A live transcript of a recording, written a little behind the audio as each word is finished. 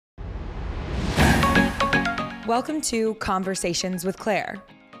Welcome to Conversations with Claire.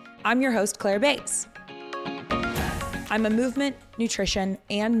 I'm your host, Claire Bates. I'm a movement, nutrition,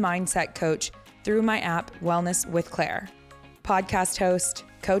 and mindset coach through my app, Wellness with Claire. Podcast host,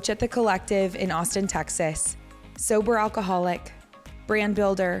 coach at The Collective in Austin, Texas, sober alcoholic, brand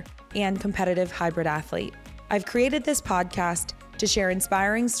builder, and competitive hybrid athlete. I've created this podcast to share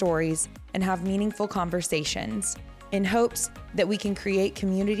inspiring stories and have meaningful conversations in hopes that we can create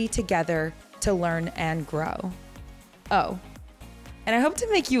community together to learn and grow. Oh, and I hope to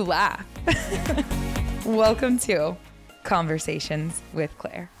make you laugh. Welcome to Conversations with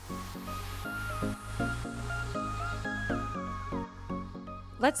Claire.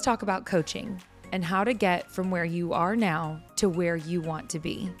 Let's talk about coaching and how to get from where you are now to where you want to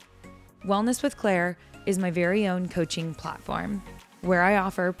be. Wellness with Claire is my very own coaching platform where I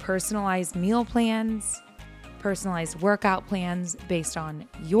offer personalized meal plans, personalized workout plans based on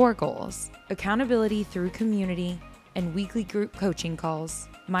your goals, accountability through community and weekly group coaching calls,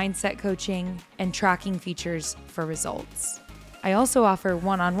 mindset coaching, and tracking features for results. I also offer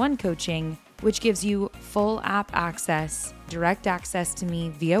one-on-one coaching, which gives you full app access, direct access to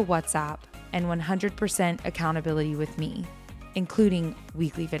me via WhatsApp, and 100% accountability with me, including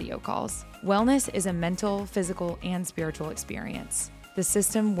weekly video calls. Wellness is a mental, physical, and spiritual experience. The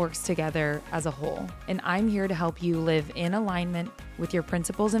system works together as a whole, and I'm here to help you live in alignment with your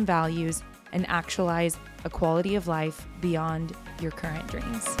principles and values and actualize a quality of life beyond your current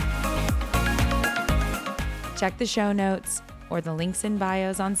dreams. Check the show notes or the links in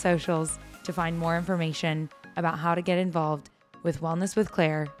bios on socials to find more information about how to get involved with Wellness with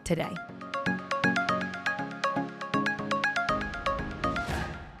Claire today.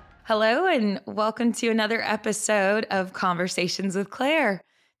 Hello, and welcome to another episode of Conversations with Claire.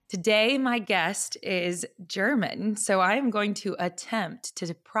 Today, my guest is German, so I am going to attempt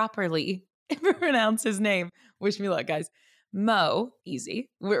to properly pronounce his name. Wish me luck, guys. Mo, easy.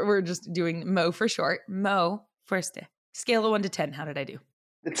 We're just doing Mo for short. Mo Fuerste. Scale of 1 to 10, how did I do?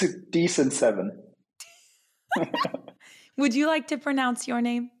 It's a decent 7. Would you like to pronounce your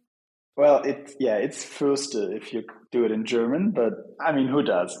name? Well, it's Fuerste if you do it in German, but I mean, who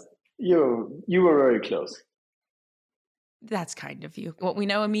does? You were very close. That's kind of you. What we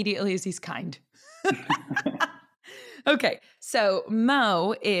know immediately is he's kind. Okay, so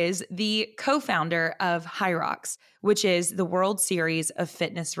Mo is the co-founder of HYROX, which is the World Series of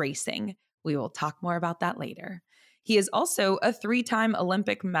Fitness Racing. We will talk more about that later. He is also a 3-time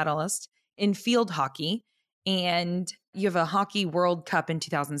Olympic medalist in field hockey, and you have a Hockey World Cup in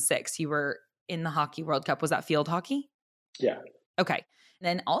 2006. You were in the Hockey World Cup. Was that field hockey? Yeah. Okay. And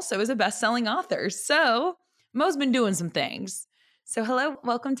then also is a best-selling author. So Mo's been doing some things. So hello,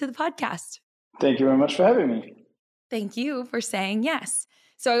 welcome to the podcast. Thank you very much for having me. Thank you for saying yes.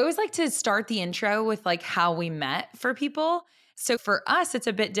 So I always like to start the intro with like how we met for people. So for us, it's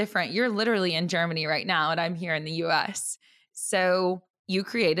a bit different. You're literally in Germany right now, and I'm here in the US. So you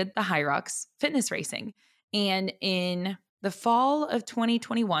created the HYROX fitness racing. And in the fall of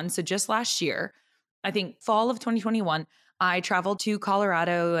 2021, so just last year, I think fall of 2021, I traveled to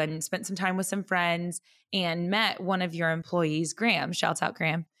Colorado and spent some time with some friends and met one of your employees, Graham. Shouts out,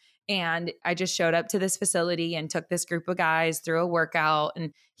 Graham. And I just showed up to this facility and took this group of guys through a workout,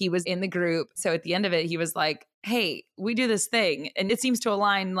 and he was in the group. So at the end of it, he was like, hey, we do this thing, and it seems to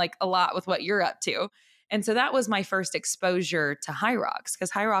align like a lot with what you're up to. And so that was my first exposure to HYROX,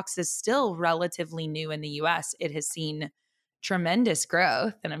 because HYROX is still relatively new in the US. It has seen tremendous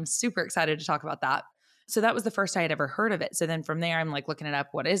growth, and I'm super excited to talk about that. So that was the first I had ever heard of it. So then from there, I'm like looking it up.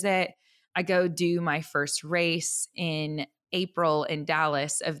 What is it? I go do my first race in April in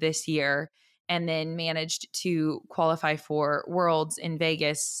Dallas of this year, and then managed to qualify for Worlds in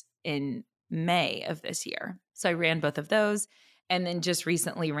Vegas in May of this year. So I ran both of those, and then just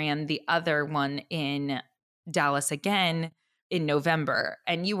recently ran the other one in Dallas again in November,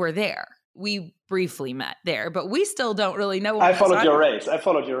 and you were there. We briefly met there, but we still don't really know. I followed your race.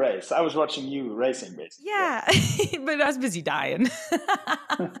 I was watching you racing, basically. Yeah, but I was busy dying.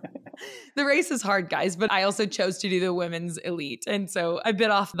 The race is hard, guys, but I also chose to do the women's elite. And so I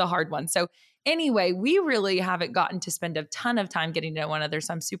bit off the hard one. So anyway, we really haven't gotten to spend a ton of time getting to know one another.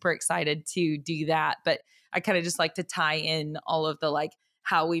 So I'm super excited to do that. But I kind of just like to tie in all of the like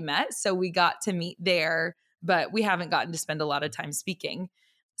how we met. So we got to meet there, but we haven't gotten to spend a lot of time speaking.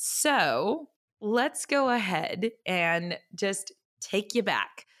 So let's go ahead and just take you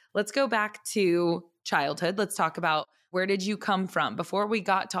back. Let's go back to childhood. Let's talk about where did you come from before we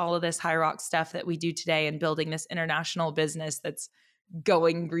got to all of this HYROX stuff that we do today and building this international business that's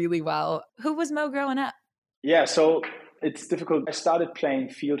going really well. Who was Mo growing up? Yeah, so it's difficult. I started playing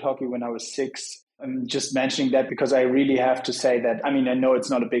field hockey when I was 6. I'm just mentioning that because I really have to say that, I mean, I know it's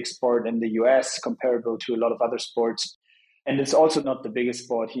not a big sport in the US comparable to a lot of other sports. And it's also not the biggest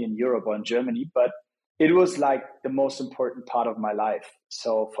sport here in Europe or in Germany, but it was like the most important part of my life.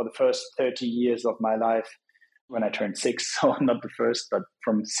 So for the first 30 years of my life, when I turned six, so not the first, but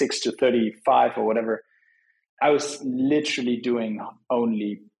from 6 to 35 or whatever, I was literally doing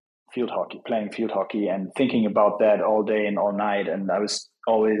only field hockey, playing field hockey and thinking about that all day and all night. And I was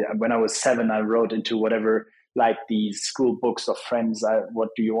always, when I was 7, I wrote into whatever, like these school books of friends, what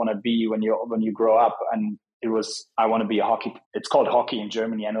do you want to be when you grow up? And it was, I want to be a hockey. It's called hockey in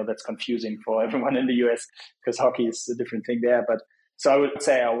Germany. I know that's confusing for everyone in the US because hockey is a different thing there. But so I would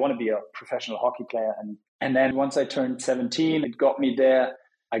say I want to be a professional hockey player. And then once I turned 17, it got me there.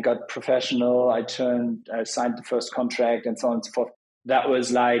 I got professional. I signed the first contract and so on and so forth. That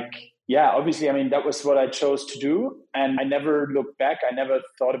was like, yeah, obviously, I mean, that was what I chose to do. And I never looked back. I never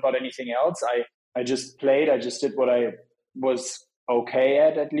thought about anything else. I just played. I just did what I was okay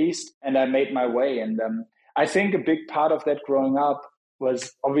at least. And I made my way. And I think a big part of that growing up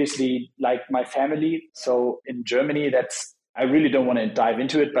was obviously like my family. So in Germany, I really don't want to dive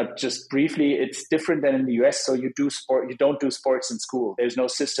into it, but just briefly, it's different than in the US. So you don't do sports in school. There's no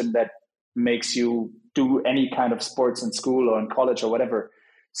system that makes you do any kind of sports in school or in college or whatever.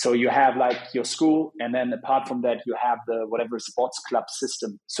 So you have like your school, and then apart from that, you have the whatever sports club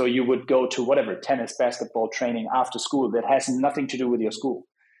system. So you would go to whatever tennis, basketball training after school that has nothing to do with your school,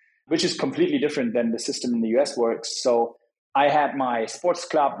 which is completely different than the system in the US works. So I had my sports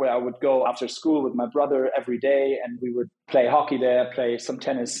club where I would go after school with my brother every day, and we would play hockey there, play some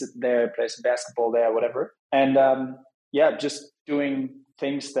tennis there, play some basketball there, whatever. And just doing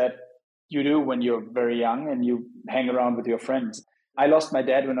things that you do when you're very young and you hang around with your friends. I lost my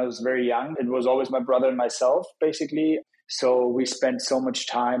dad when I was very young. It was always my brother and myself, basically. So we spent so much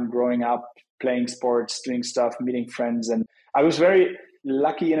time growing up, playing sports, doing stuff, meeting friends. And I was very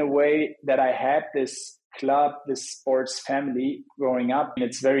lucky in a way that I had this club, this sports family growing up. And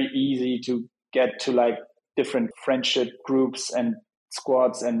it's very easy to get to like different friendship groups and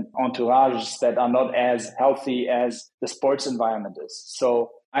squads and entourages that are not as healthy as the sports environment is.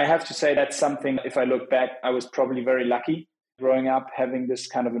 So I have to say that's something, if I look back, I was probably very lucky growing up, having this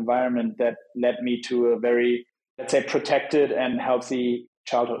kind of environment that led me to a very, let's say, protected and healthy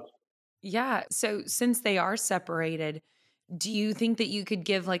childhood. Yeah. So since they are separated, do you think that you could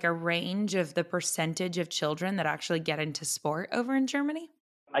give like a range of the percentage of children that actually get into sport over in Germany?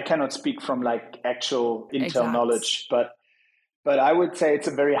 I cannot speak from like actual intel Exacts. knowledge, but I would say it's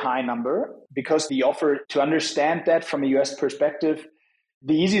a very high number because the offer to understand that from a US perspective,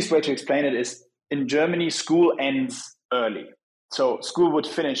 the easiest way to explain it is in Germany, school ends early. So school would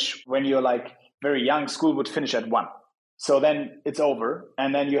finish when you're like very young, school would finish at 1. So then it's over.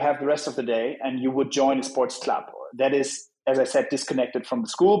 And then you have the rest of the day and you would join a sports club. That is, as I said, disconnected from the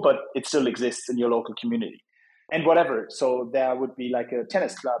school, but it still exists in your local community. And whatever. So there would be like a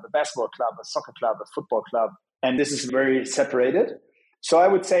tennis club, a basketball club, a soccer club, a football club. And this is very separated. So I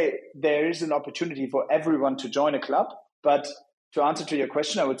would say there is an opportunity for everyone to join a club. But to answer to your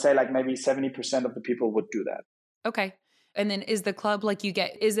question, I would say like maybe 70% of the people would do that. Okay. And then is the club like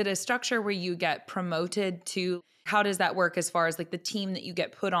is it a structure where you get promoted to, how does that work as far as like the team that you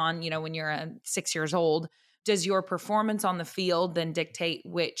get put on, when you're 6 years old? Does your performance on the field then dictate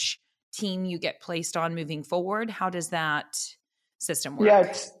which team you get placed on moving forward? How does that system Yeah,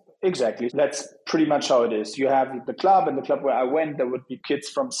 work? exactly. That's pretty much how it is. You have the club, and the club where I went, there would be kids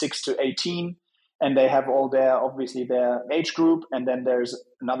from 6 to 18, and they have all obviously their age group. And then there's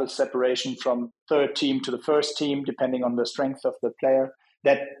another separation from third team to the first team, depending on the strength of the player.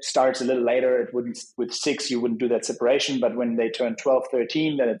 That starts a little later. It wouldn't, with 6, you wouldn't do that separation, but when they turn 12,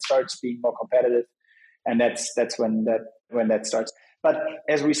 13, then it starts being more competitive. And that's when that starts. But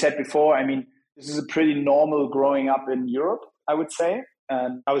as we said before, I mean, this is a pretty normal growing up in Europe, I would say.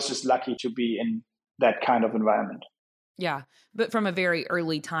 And I was just lucky to be in that kind of environment. Yeah. But from a very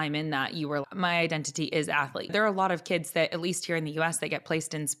early time in that, you were, my identity is athlete. There are a lot of kids that, at least here in the US, that get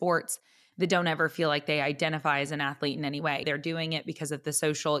placed in sports that don't ever feel like they identify as an athlete in any way. They're doing it because of the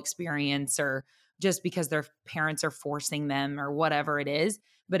social experience or just because their parents are forcing them or whatever it is.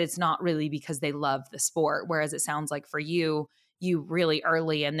 But it's not really because they love the sport. Whereas it sounds like for you, you really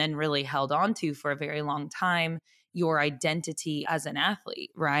early and then really held on to for a very long time your identity as an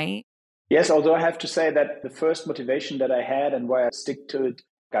athlete, right? Yes, although I have to say that the first motivation that I had and why I stick to it,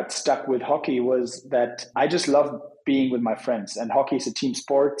 got stuck with hockey, was that I just love being with my friends. And hockey is a team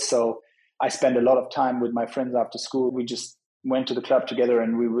sport. So I spend a lot of time with my friends after school. We just went to the club together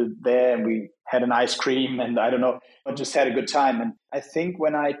and we were there and we had an ice cream and I don't know, just had a good time. And I think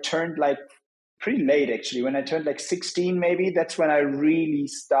when I turned like pretty late, actually. When I turned like 16, maybe, that's when I really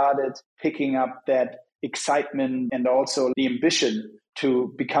started picking up that excitement and also the ambition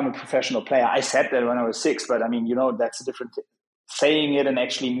to become a professional player. I said that when I was 6, but I mean, that's a different thing. Saying it and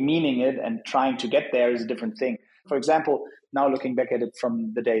actually meaning it and trying to get there is a different thing. For example, now looking back at it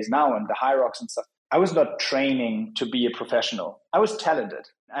from the days now and the HYROX and stuff, I was not training to be a professional. I was talented.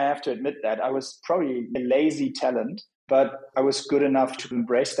 I have to admit that. I was probably a lazy talent, but I was good enough to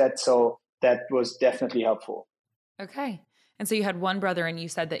embrace that. So that was definitely helpful. Okay. And so you had one brother, and you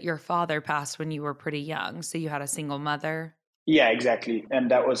said that your father passed when you were pretty young. So you had a single mother. Yeah, exactly. And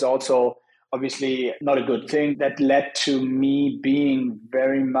that was also obviously not a good thing. That led to me being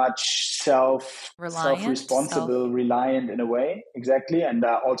very much Reliant, self-responsible, reliant in a way. Exactly. And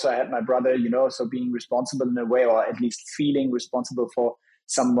also I had my brother, so being responsible in a way, or at least feeling responsible for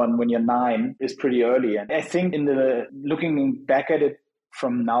someone when you're 9 is pretty early. And I think looking back at it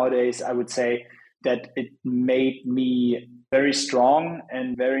from nowadays, I would say that it made me very strong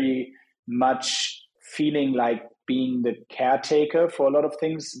and very much feeling like being the caretaker for a lot of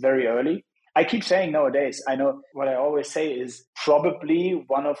things very early. I keep saying nowadays, I know what I always say is probably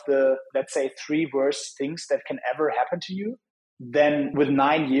one of the, let's say, 3 worst things that can ever happen to you. Then with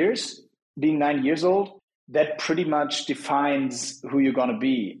 9 years, being 9 years old, that pretty much defines who you're going to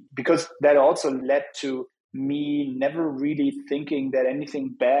be. Because that also led to me never really thinking that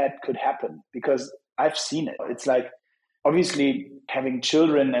anything bad could happen, because I've seen it. It's like, obviously having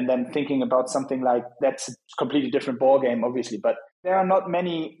children and then thinking about something like that's a completely different ballgame, obviously, but there are not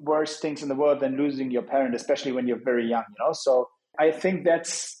many worse things in the world than losing your parent, especially when you're very young, So I think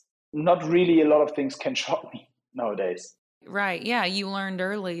that's not really a lot of things can shock me nowadays. Right. Yeah. You learned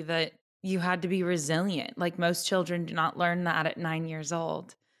early that you had to be resilient. Like most children do not learn that at 9 years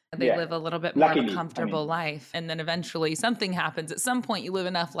old. They Yeah. live a little bit more of a Luckily, I comfortable mean, life. And then eventually something happens. At some point, you live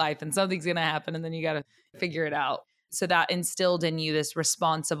enough life and something's going to happen. And then you got to figure it out. So that instilled in you this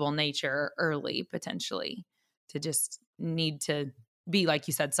responsible nature early, potentially, to just need to be, like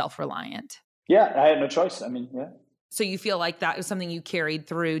you said, self reliant. yeah, I had no choice. I mean, yeah. So you feel like that was something you carried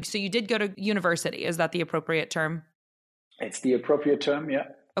through. So you did go to university. Is that the appropriate term? It's the appropriate term, yeah.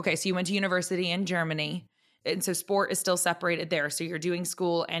 Okay, so you went to university in Germany. And so sport is still separated there. So you're doing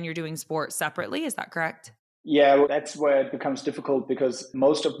school and you're doing sport separately. Is that correct? Yeah, well, that's where it becomes difficult because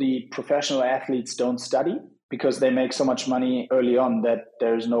most of the professional athletes don't study because they make so much money early on that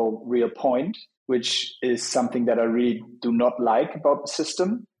there's no real point, which is something that I really do not like about the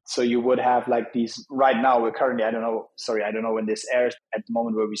system. So you would have like these right now, we're currently, I don't know when this airs at the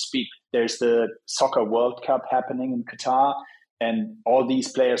moment where we speak. There's the Soccer World Cup happening in Qatar, and all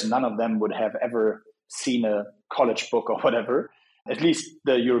these players, none of them would have ever seen a college book or whatever, at least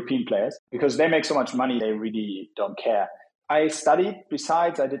the European players, because they make so much money, they really don't care. I studied,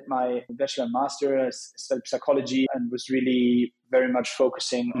 besides, I did my bachelor and master, studied psychology, and was really very much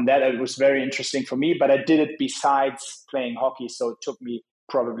focusing on that. It was very interesting for me, but I did it besides playing hockey. So it took me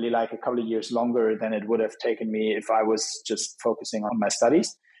probably like a couple of years longer than it would have taken me if I was just focusing on my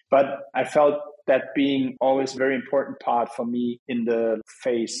studies. But I felt that being always a very important part for me in the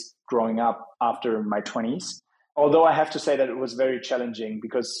phase growing up after my 20s. Although I have to say that it was very challenging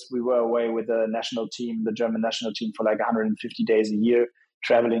because we were away with the national team, the German national team, for like 150 days a year,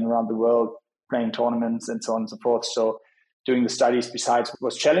 traveling around the world, playing tournaments and so on and so forth. So doing the studies besides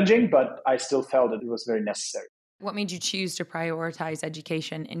was challenging, but I still felt that it was very necessary. What made you choose to prioritize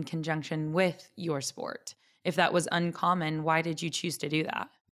education in conjunction with your sport? If that was uncommon, why did you choose to do that?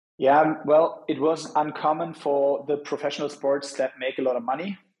 Yeah, well, it was uncommon for the professional sports that make a lot of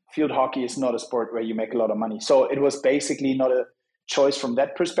money. Field hockey is not a sport where you make a lot of money. So it was basically not a choice from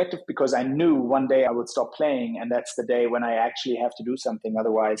that perspective because I knew one day I would stop playing and that's the day when I actually have to do something.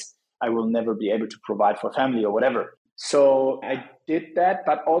 Otherwise, I will never be able to provide for family or whatever. So I did that,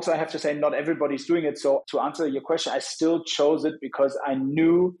 but also I have to say not everybody's doing it. So to answer your question, I still chose it because I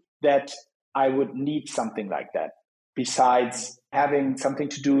knew that I would need something like that besides having something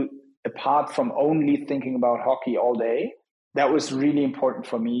to do apart from only thinking about hockey all day. That was really important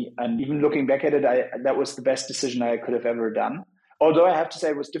for me. And even looking back at it, that was the best decision I could have ever done. Although I have to say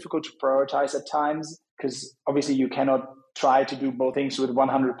it was difficult to prioritize at times because obviously you cannot try to do both things with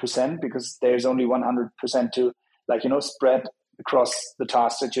 100% because there's only 100% to spread across the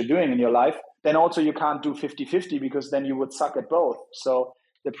tasks that you're doing in your life. Then also you can't do 50-50 because then you would suck at both. So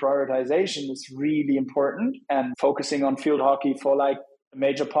the prioritization is really important and focusing on field hockey for like a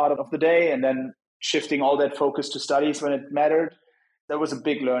major part of the day and then shifting all that focus to studies when it mattered. That was a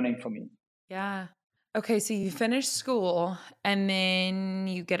big learning for me. Yeah. Okay, so you finish school and then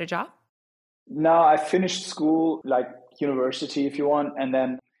you get a job? No, I finished school, like university if you want, and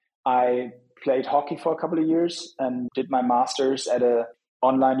then I played hockey for a couple of years and did my master's at a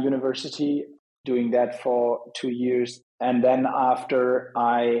online university, doing that for 2 years. And then after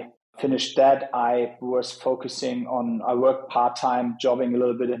I finished that, I was focusing on, I worked part-time, jobbing a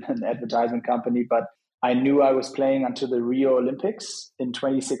little bit in an advertising company, but I knew I was playing until the Rio Olympics in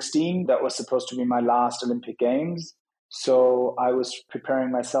 2016. That was supposed to be my last Olympic Games. So I was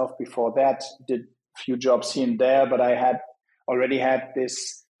preparing myself before that, did a few jobs here and there, but I had already had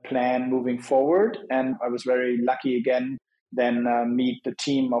this plan moving forward. And I was very lucky again, then meet the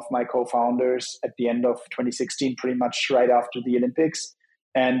team of my co-founders at the end of 2016, pretty much right after the Olympics.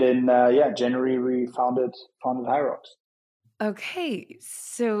 And in January, we founded HYROX. Okay,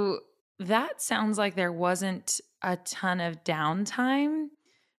 so that sounds like there wasn't a ton of downtime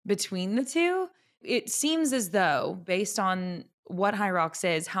between the two. It seems as though, based on what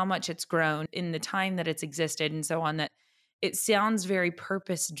HYROX is, how much it's grown in the time that it's existed and so on, that it sounds very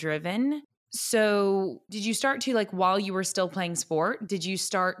purpose driven. So, did you start to, like, while you were still playing sport, did you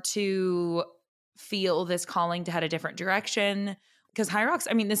start to feel this calling to head a different direction? Because HYROX,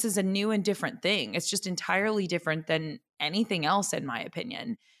 I mean, this is a new and different thing. It's just entirely different than anything else, in my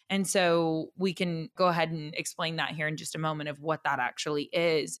opinion. And so we can go ahead and explain that here in just a moment of what that actually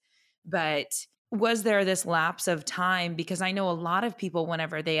is. But was there this lapse of time? Because I know a lot of people,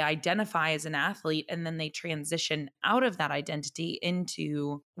 whenever they identify as an athlete and then they transition out of that identity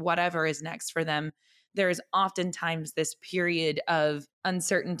into whatever is next for them, there's oftentimes this period of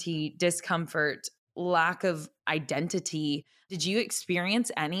uncertainty, discomfort, lack of identity. Did you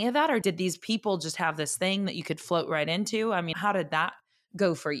experience any of that? Or did these people just have this thing that you could float right into? I mean, how did that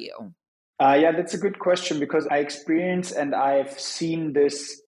go for you? Yeah, that's a good question because I experience and I've seen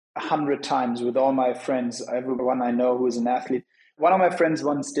this 100 times with all my friends, everyone I know who is an athlete. One of my friends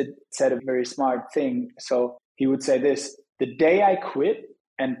once said a very smart thing. So he would say this: the day I quit,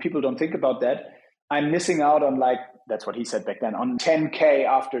 and people don't think about that, I'm missing out on, like, that's what he said back then, on 10K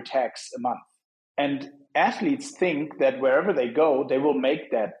after tax a month. And athletes think that wherever they go, they will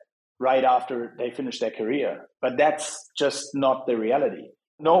make that right after they finish their career. But that's just not the reality.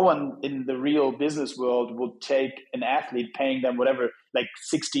 No one in the real business world would take an athlete paying them whatever, like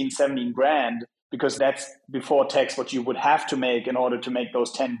 16, 17 grand, because that's before tax what you would have to make in order to make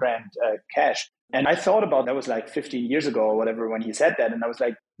those 10 grand cash. And I thought about that was like 15 years ago or whatever when he said that. And I was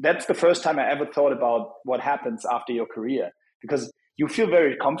like, that's the first time I ever thought about what happens after your career, because you feel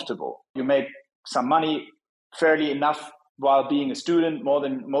very comfortable. You make some money, fairly enough while being a student, more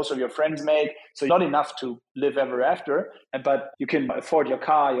than most of your friends make. So not enough to live ever after, but you can afford your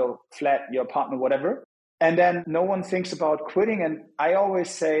car, your flat, your apartment, whatever. And then no one thinks about quitting. And I always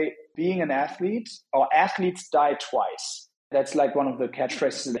say being an athlete, or athletes die twice. That's like one of the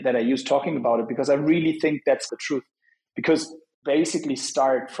catchphrases that I use talking about it, because I really think that's the truth. Because basically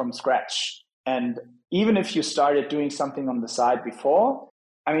start from scratch. And even if you started doing something on the side before,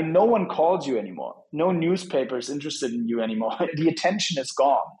 I mean, no one calls you anymore. No newspaper is interested in you anymore. The attention is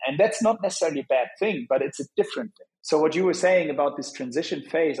gone. And that's not necessarily a bad thing, but it's a different thing. So what you were saying about this transition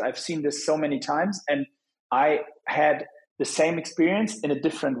phase, I've seen this so many times, and I had the same experience in a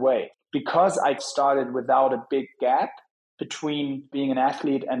different way. Because I've started without a big gap between being an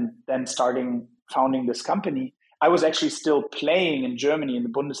athlete and then founding this company, I was actually still playing in Germany in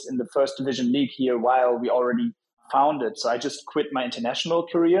the first division league here while we already founded. So I just quit my international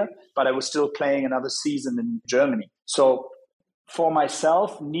career, but I was still playing another season in Germany. So for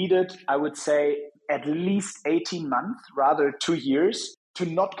myself, needed, I would say, at least 18 months, rather 2 years, to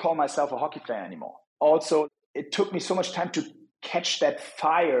not call myself a hockey player anymore. Also, it took me so much time to catch that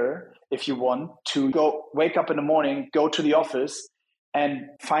fire, if you want, to go wake up in the morning, go to the office and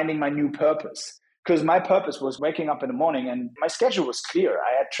finding my new purpose. Because my purpose was waking up in the morning and my schedule was clear.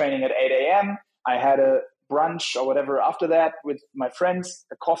 I had training at 8 a.m. I had a brunch or whatever after that with my friends,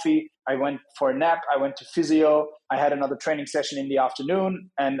 a coffee. I went for a nap. I went to physio. I had another training session in the afternoon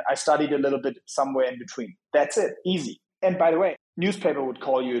and I studied a little bit somewhere in between. That's it. Easy. And by the way, newspaper would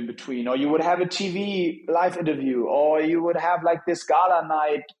call you in between, or you would have a TV live interview, or you would have like this gala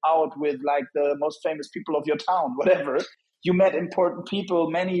night out with like the most famous people of your town, whatever. You met important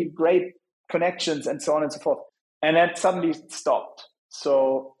people, many great connections and so on and so forth. And that suddenly stopped.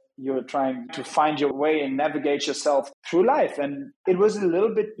 So you're trying to find your way and navigate yourself through life. And it was a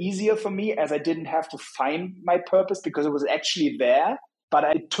little bit easier for me as I didn't have to find my purpose because it was actually there, but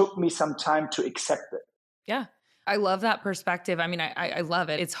it took me some time to accept it. Yeah. I love that perspective. I mean, I love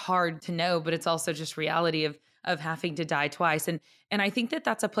it. It's hard to know, but it's also just reality of of having to die twice. And I think that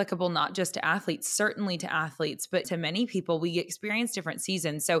that's applicable not just to athletes, certainly to athletes, but to many people. We experience different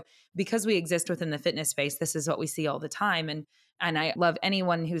seasons. So because we exist within the fitness space, this is what we see all the time. And I love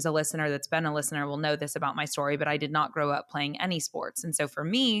anyone who's a listener that's been a listener will know this about my story, but I did not grow up playing any sports. And so for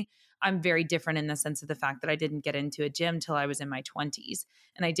me, I'm very different in the sense of the fact that I didn't get into a gym till I was in my 20s.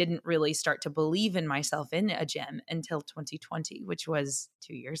 And I didn't really start to believe in myself in a gym until 2020, which was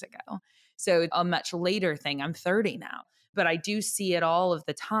 2 years ago. So a much later thing. I'm 30 now, but I do see it all of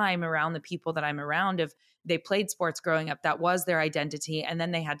the time around the people that I'm around of they played sports growing up. That was their identity. And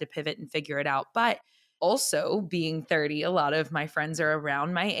then they had to pivot and figure it out. But also being 30, a lot of my friends are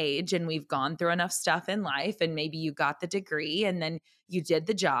around my age and we've gone through enough stuff in life. And maybe you got the degree and then you did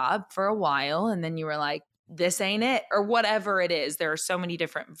the job for a while and then you were like, this ain't it, or whatever it is. There are so many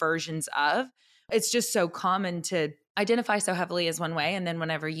different versions of. It's just so common to identify so heavily as one way. And then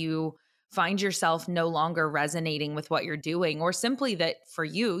whenever you find yourself no longer resonating with what you're doing, or simply that for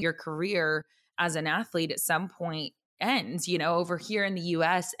you, your career as an athlete at some point ends. Over here in the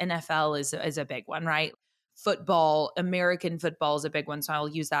US, NFL is a big one, right? Football, American football is a big one. So I'll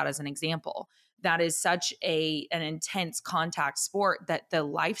use that as an example. That is such an intense contact sport that the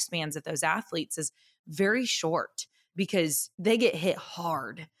lifespans of those athletes is very short because they get hit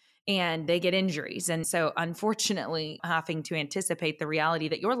hard and they get injuries. And so unfortunately, having to anticipate the reality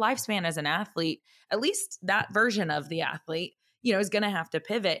that your lifespan as an athlete, at least that version of the athlete, is going to have to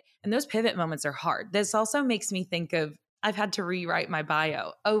pivot. And those pivot moments are hard. This also makes me think of, I've had to rewrite my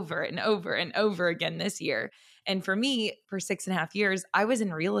bio over and over and over again this year. And for me, for 6.5 years, I was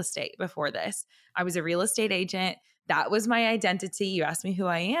in real estate before this. I was a real estate agent. That was my identity. You asked me who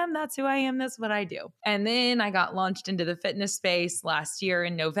I am. That's who I am. That's what I do. And then I got launched into the fitness space last year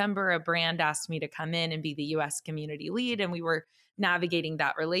in November. A brand asked me to come in and be the US community lead. And we were navigating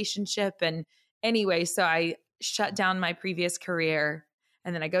that relationship. And anyway, so I shut down my previous career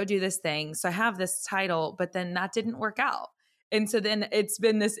and then I go do this thing. So I have this title, but then that didn't work out. And so then it's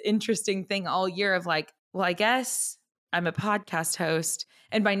been this interesting thing all year of like, well, I guess I'm a podcast host.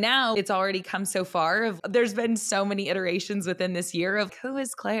 And by now it's already come so far. There's been so many iterations within this year of who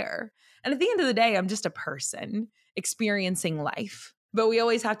is Claire? And at the end of the day, I'm just a person experiencing life. But we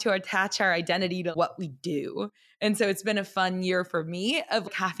always have to attach our identity to what we do. And so it's been a fun year for me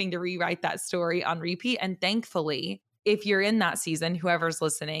of having to rewrite that story on repeat. And thankfully, if you're in that season, whoever's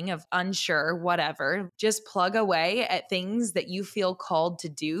listening, of unsure, whatever, just plug away at things that you feel called to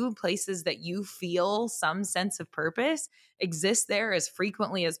do, places that you feel some sense of purpose, exist there as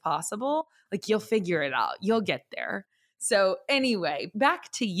frequently as possible. Like you'll figure it out. You'll get there. So anyway,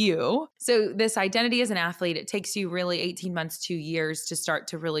 back to you. So this identity as an athlete, it takes you really 18 months, 2 years to start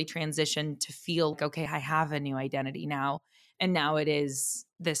to really transition to feel like, okay, I have a new identity now. And now it is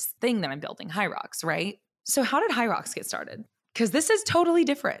this thing that I'm building, HYROX, right? So how did HYROX get started? Because this is totally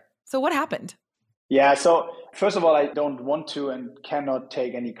different. So what happened? Yeah, so first of all, I don't want to and cannot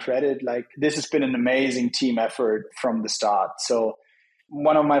take any credit. Like this has been an amazing team effort from the start. So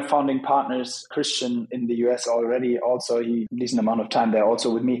one of my founding partners, Christian in the US already, also he decent amount of time there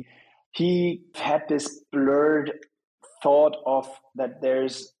also with me. He had this blurred thought of that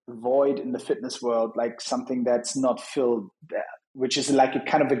there's void in the fitness world, like something that's not filled there, which is like a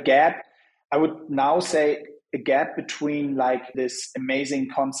kind of a gap. I would now say a gap between like this amazing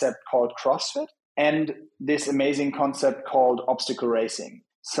concept called CrossFit and this amazing concept called obstacle racing.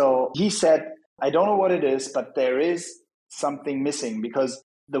 So he said, I don't know what it is, but there is something missing because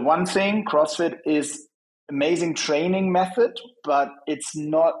the one thing, CrossFit is amazing training method, but it's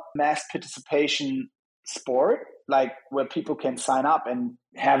not mass participation sport, like where people can sign up and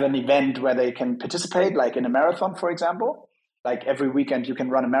have an event where they can participate, like in a marathon, for example. Like every weekend you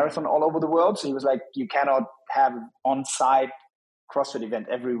can run a marathon all over the world. So he was like, you cannot have on-site CrossFit event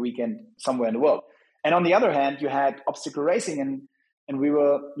every weekend somewhere in the world. And on the other hand, you had obstacle racing and we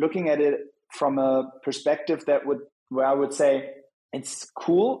were looking at it from a perspective where I would say it's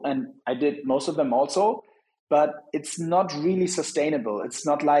cool. And I did most of them also, but it's not really sustainable. It's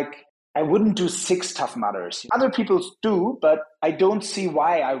not like I wouldn't do 6 Tough Mudders. Other people do, but I don't see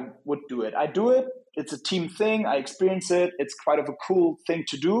why I would do it. I do it. It's a team thing. I experience it. It's quite of a cool thing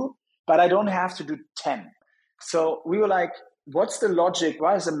to do, but I don't have to do 10. So we were like, what's the logic?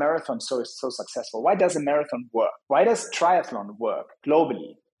 Why is a marathon so successful? Why does a marathon work? Why does triathlon work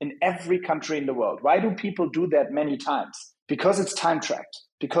globally in every country in the world? Why do people do that many times? Because it's time tracked.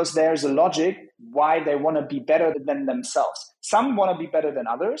 Because there's a logic why they want to be better than themselves. Some want to be better than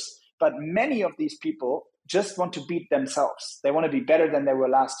others, but many of these people just want to beat themselves. They want to be better than they were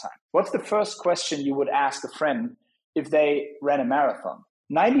last time. What's the first question you would ask a friend if they ran a marathon?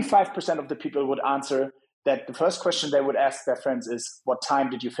 95% of the people would answer, that the first question they would ask their friends is, what time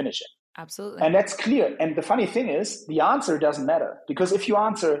did you finish it? Absolutely. And that's clear. And the funny thing is, the answer doesn't matter, because if you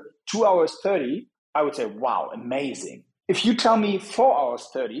answer 2 hours 30, I would say, wow, amazing. If you tell me 4 hours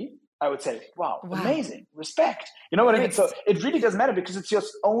 30, I would say, wow, amazing, respect. You know what I mean? So it really doesn't matter, because it's your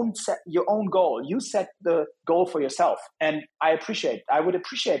own goal. You set the goal for yourself. And I would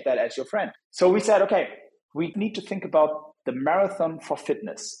appreciate that as your friend. So we said, okay, we need to think about the marathon for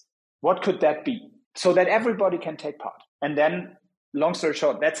fitness. What could that be? So that everybody can take part. And then, long story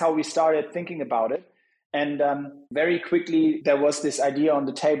short, that's how we started thinking about it. And very quickly, there was this idea on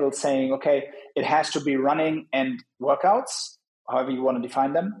the table saying, okay, it has to be running and workouts, however you want to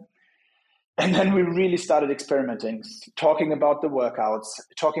define them. And then we really started experimenting, talking about the workouts,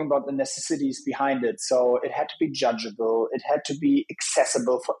 talking about the necessities behind it. So it had to be judgeable. It had to be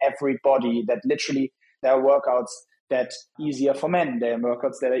accessible for everybody, that literally there are workouts that are easier for men. There are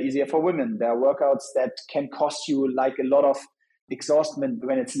workouts that are easier for women. There are workouts that can cost you like a lot of exhaustion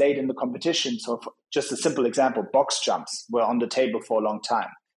when it's late in the competition. So just a simple example, box jumps were on the table for a long time.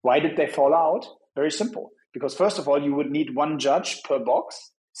 Why did they fall out? Very simple. Because first of all, you would need one judge per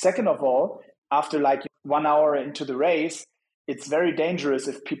box. Second of all, after like 1 hour into the race, it's very dangerous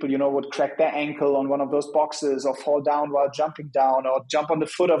if people, would crack their ankle on one of those boxes, or fall down while jumping down, or jump on the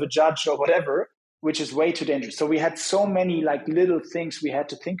foot of a judge or whatever, which is way too dangerous. So we had so many like little things we had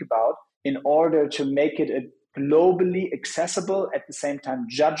to think about in order to make it a globally accessible, at the same time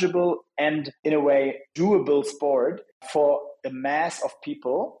judgeable, and in a way doable sport for a mass of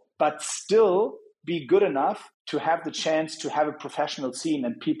people, but still be good enough to have the chance to have a professional scene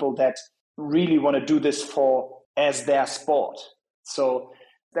and people that really want to do this as their sport. So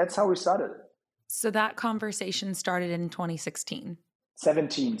that's how we started. So that conversation started in 2016.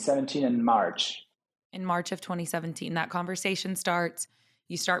 17 in March. In March of 2017, that conversation starts.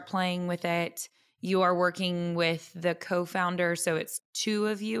 You start playing with it. You are working with the co-founder. So it's 2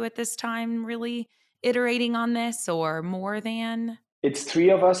 of you at this time really iterating on this, or more than? It's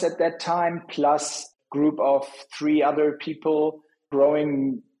 3 of us at that time, plus group of 3 other people,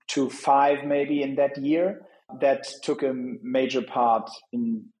 growing to 5 maybe in that year, that took a major part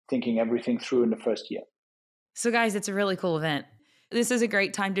in thinking everything through in the first year. So guys, it's a really cool event. This is a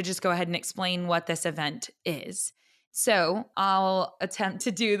great time to just go ahead and explain what this event is. So I'll attempt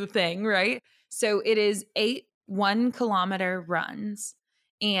to do the thing, right? So it is 8 1-kilometer runs.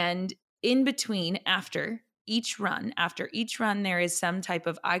 And in between, after each run, there is some type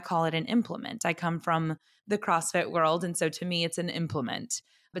of, I call it an implement. I come from the CrossFit world. And so to me, it's an implement.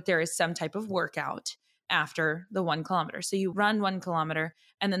 But there is some type of workout after the 1 kilometer. So you run 1 kilometer.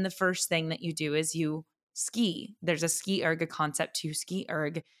 And then the first thing that you do is you ski. There's a ski erg, a concept to ski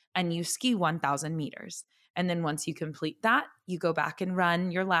erg, and you ski 1,000 meters. And then once you complete that, you go back and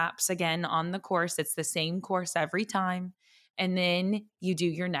run your laps again on the course. It's the same course every time. And then you do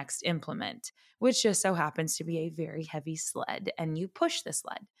your next implement, which just so happens to be a very heavy sled. And you push the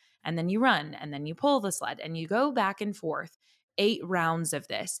sled, and then you run, and then you pull the sled, and you go back and forth 8 rounds of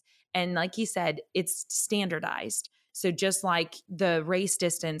this. And like he said, it's standardized. So just like the race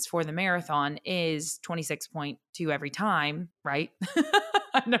distance for the marathon is 26.2 every time, right?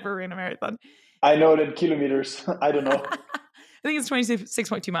 I've never ran a marathon. I know it in kilometers. I don't know. I think it's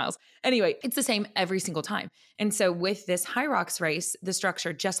 26.2 miles. Anyway, it's the same every single time. And so with this HYROX race, the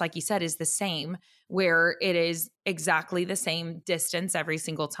structure, just like you said, is the same, where it is exactly the same distance every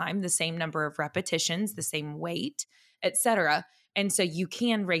single time, the same number of repetitions, the same weight, etc. And so you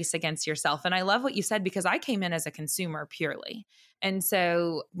can race against yourself. And I love what you said, because I came in as a consumer purely. And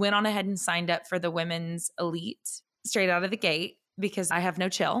so went on ahead and signed up for the women's elite straight out of the gate, because I have no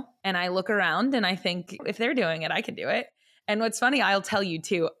chill. And I look around and I think, if they're doing it, I can do it. And what's funny, I'll tell you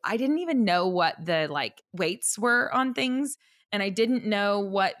too, I didn't even know what the weights were on things. And I didn't know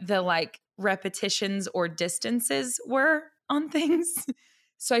what the repetitions or distances were on things.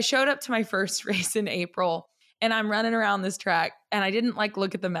 So I showed up to my first race in April, and I'm running around this track, and I didn't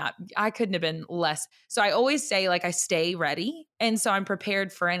look at the map. I couldn't have been less. So I always say I stay ready. And so I'm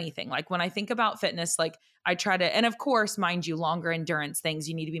prepared for anything. When I think about fitness, I try to, and of course, mind you, longer endurance things,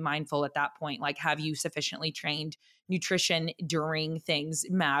 you need to be mindful at that point. Have you sufficiently trained? Nutrition during things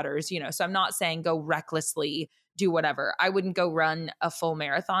matters, So I'm not saying go recklessly, do whatever. I wouldn't go run a full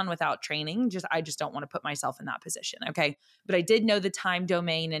marathon without training. I just don't want to put myself in that position. Okay. But I did know the time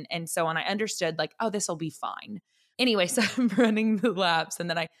domain. And so on, I understood oh, this will be fine. Anyway, so I'm running the laps, and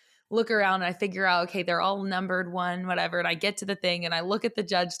then I look around and I figure out, okay, they're all numbered 1, whatever. And I get to the thing, and I look at the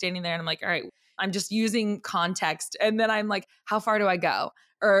judge standing there, and I'm like, all right, I'm just using context. And then I'm like, how far do I go?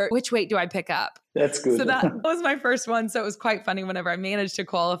 Or which weight do I pick up? That's good. So that was my first one. So it was quite funny whenever I managed to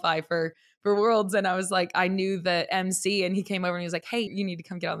qualify for Worlds. And I was like, I knew the MC and he came over and he was like, hey, you need to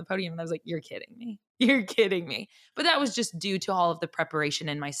come get on the podium. And I was like, you're kidding me. You're kidding me. But that was just due to all of the preparation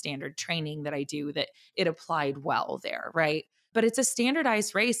and my standard training that I do, that it applied well there, right? But it's a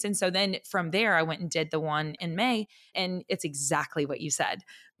standardized race. And so then from there, I went and did the one in May. And it's exactly what you said.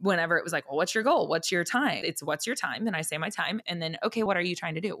 Whenever it was like, well, what's your goal? What's your time? It's what's your time? And I say my time. And then, okay, what are you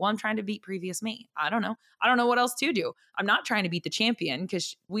trying to do? Well, I'm trying to beat previous me. I don't know. I don't know what else to do. I'm not trying to beat the champion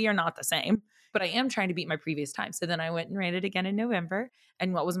because we are not the same, but I am trying to beat my previous time. So then I went and ran it again in November.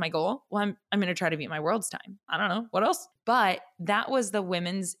 And what was my goal? Well, I'm going to try to beat my world's time. I don't know what else. But that was the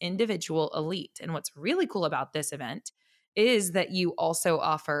women's individual elite. And what's really cool about this event is that you also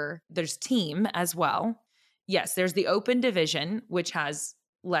offer, there's team as well. Yes, there's the open division, which has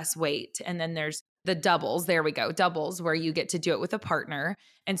less weight. And then there's the doubles. There we go. Doubles, where you get to do it with a partner.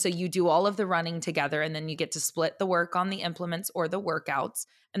 And so you do all of the running together and then you get to split the work on the implements or the workouts.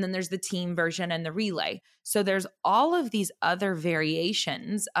 And then there's the team version and the relay. So there's all of these other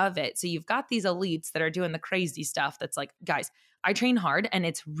variations of it. So you've got these elites that are doing the crazy stuff that's like, guys, I train hard and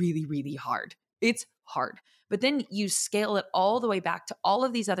it's really, really hard. It's hard. But then you scale it all the way back to all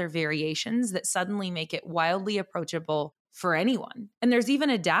of these other variations that suddenly make it wildly approachable for anyone. And there's even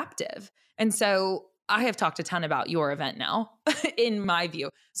adaptive. And so I have talked a ton about your event now, in my view.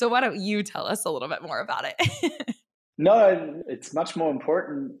 So why don't you tell us a little bit more about it? No, it's much more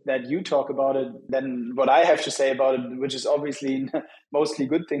important that you talk about it than what I have to say about it, which is obviously mostly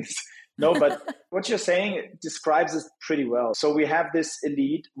good things. No, but what you're saying describes it pretty well. So we have this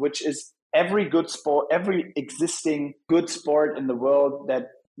elite, which is every good sport, every existing good sport in the world that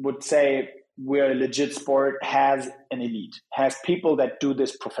would say we're a legit sport has an elite, has people that do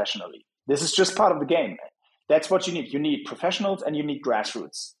this professionally. This is just part of the game. That's what you need. You need professionals and you need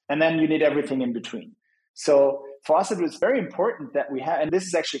grassroots. And then you need everything in between. So for us, it was very important that we had, and this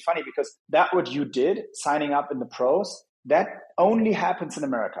is actually funny because that what you did, signing up in the pros, that only happens in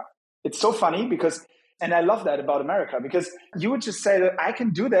America. It's so funny because, and I love that about America, because you would just say that I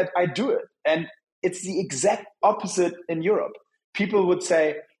can do that, I do it. And it's the exact opposite in Europe. People would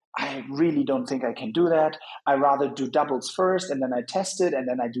say, I really don't think I can do that. I rather do doubles first and then I test it and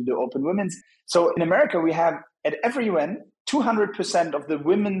then I do the open women's. So in America, we have at every event 200% of the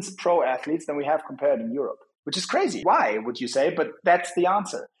women's pro athletes than we have compared in Europe, which is crazy. Why would you say? But that's the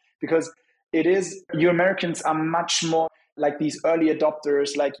answer, because it is, you Americans are much more like these early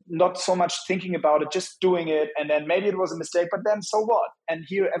adopters, like not so much thinking about it, just doing it. And then maybe it was a mistake, but then so what? And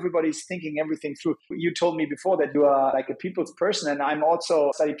here everybody's thinking everything through. You told me before that you are like a people's person, and I'm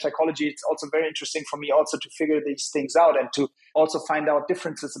also studying psychology. It's also very interesting for me also to figure these things out and to also find out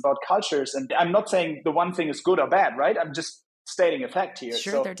differences about cultures. And I'm not saying the one thing is good or bad, right? I'm just stating a fact here.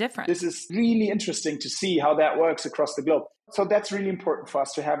 Sure, so they're different. This is really interesting to see how that works across the globe. So that's really important for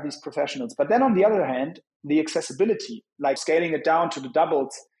us to have these professionals. But then on the other hand, the accessibility, like scaling it down to the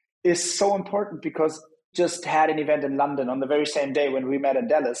doubles, is so important, because just had an event in London on the very same day when we met in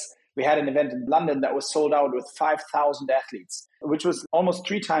Dallas. We had an event in London that was sold out with 5,000 athletes, which was almost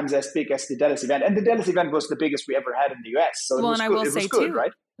 3 times as big as the Dallas event. And the Dallas event was the biggest we ever had in the US. So well, it was and good. I will It say was good, too,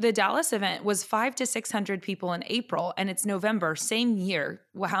 right? The Dallas event was 500 to 600 people in April, and it's November, same year,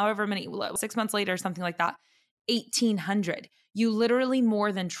 however many, 6 months later, something like that, 1,800. You literally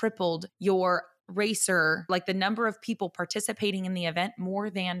more than tripled your racer, like the number of people participating in the event more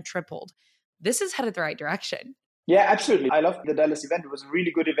than tripled. This is headed the right direction. Yeah, absolutely. I loved the Dallas event. It was a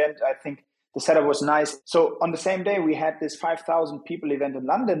really good event. I think the setup was nice. So on the same day, we had this 5,000 people event in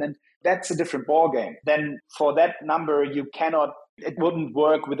London, and that's a different ball game. Then for that number, it wouldn't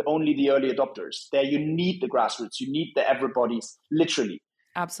work with only the early adopters. There you need the grassroots, you need the everybody's, literally.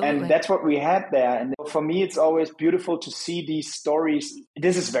 Absolutely. And that's what we had there. And for me, it's always beautiful to see these stories.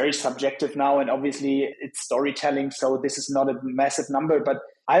 This is very subjective now, and obviously it's storytelling, so this is not a massive number, but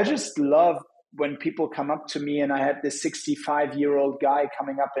I just love when people come up to me. And I had this 65-year-old guy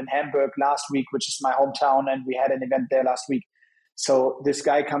coming up in Hamburg last week, which is my hometown, and we had an event there last week. So this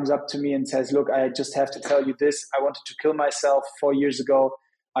guy comes up to me and says, look, I just have to tell you this. I wanted to kill myself 4 years ago.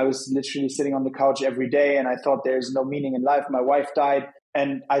 I was literally sitting on the couch every day, and I thought there's no meaning in life. My wife died.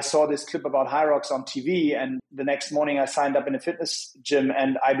 And I saw this clip about HYROX on TV, and the next morning I signed up in a fitness gym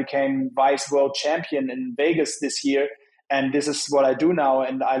and I became vice world champion in Vegas this year. And this is what I do now.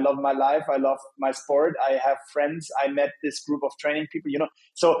 And I love my life. I love my sport. I have friends. I met this group of training people,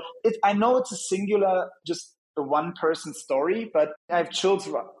 So I know it's a singular, just a one person story, but I have chills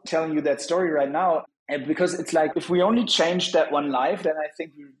telling you that story right now. And because it's like, if we only changed that one life, then I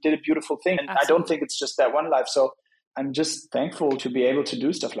think we did a beautiful thing. And I don't Absolutely. think it's just that one life. So I'm just thankful to be able to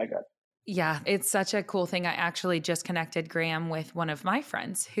do stuff like that. Yeah, it's such a cool thing. I actually just connected Graham with one of my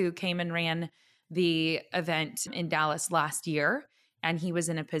friends who came and ran the event in Dallas last year. And he was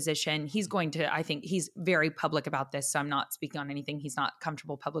in a position, he's going to, I think he's very public about this. So I'm not speaking on anything he's not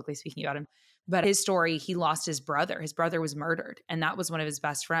comfortable publicly speaking about him. But his story, he lost his brother. His brother was murdered, and that was one of his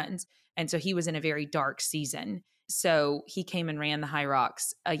best friends. And so he was in a very dark season. So he came and ran the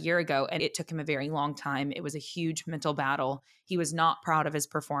HYROX a year ago, and it took him a very long time. It was a huge mental battle. He was not proud of his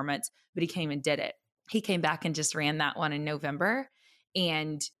performance, but he came and did it. He came back and just ran that one in November.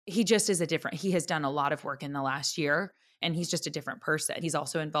 And he just is he has done a lot of work in the last year, and he's just a different person. He's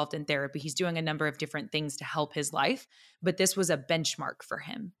also involved in therapy. He's doing a number of different things to help his life, but this was a benchmark for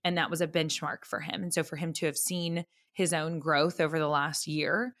him. And that was a benchmark for him. And so for him to have seen his own growth over the last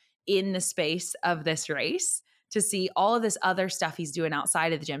year in the space of this race, to see all of this other stuff he's doing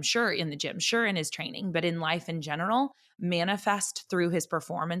outside of the gym, sure, in the gym, sure, in his training, but in life in general, manifest through his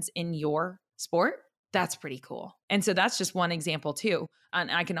performance in your sport. That's pretty cool. And so that's just one example too. And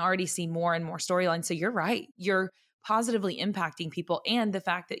I can already see more and more storylines. So you're right. You're positively impacting people. And the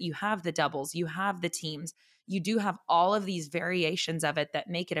fact that you have the doubles, you have the teams, you do have all of these variations of it that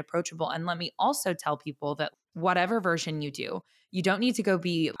make it approachable. And let me also tell people that whatever version you do, you don't need to go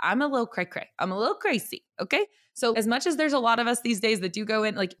be, I'm a little cray-cray. I'm a little crazy. Okay. So as much as there's a lot of us these days that do go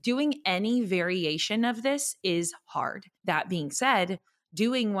in, like doing any variation of this is hard. That being said,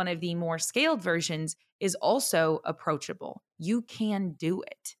 doing one of the more scaled versions is also approachable. You can do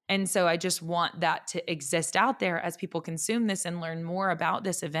it. And so I just want that to exist out there as people consume this and learn more about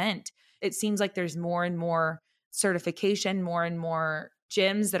this event. It seems like there's more and more certification, more and more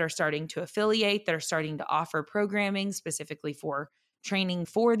gyms that are starting to affiliate, that are starting to offer programming specifically for training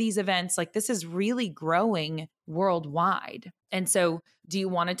for these events. Like this is really growing worldwide. And so do you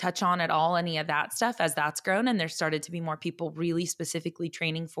want to touch on at all any of that stuff as that's grown and there's started to be more people really specifically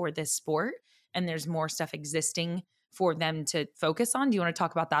training for this sport and there's more stuff existing for them to focus on? Do you want to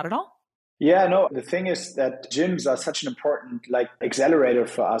talk about that at all? Yeah, no, the thing is that gyms are such an important like accelerator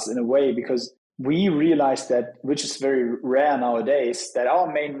for us in a way, because we realized that, which is very rare nowadays, that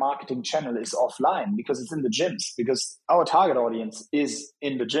our main marketing channel is offline because it's in the gyms, because our target audience is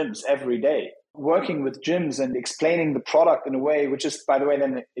in the gyms every day. Working with gyms and explaining the product in a way, which is, by the way,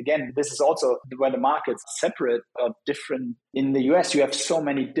 then again, this is also where the markets separate or different. In the US, you have so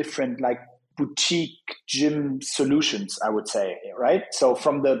many different like boutique gym solutions, I would say, right? So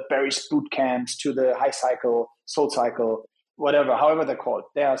from the Barry's boot camps to the High Cycle, Soul Cycle, whatever, however they're called,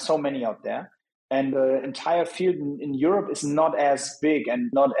 there are so many out there. And the entire field in Europe is not as big and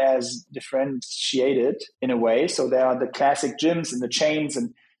not as differentiated in a way. So there are the classic gyms and the chains,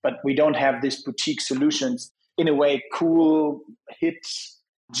 but we don't have these boutique solutions in a way, cool hit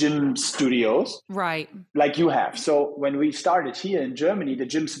gym studios. Right. Like you have. So when we started here in Germany, the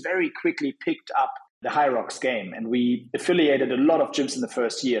gyms very quickly picked up the HYROX game, and we affiliated a lot of gyms in the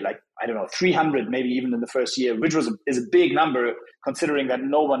first year, like, I don't know, 300 maybe even in the first year, which is a big number considering that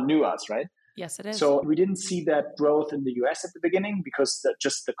no one knew us, right? Yes, it is. So we didn't see that growth in the US at the beginning because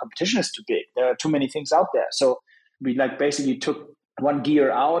just the competition is too big. There are too many things out there. So we like basically took one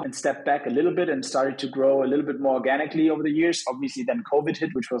gear out and stepped back a little bit and started to grow a little bit more organically over the years. Obviously then COVID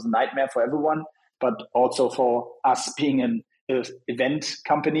hit, which was a nightmare for everyone, but also for us being an event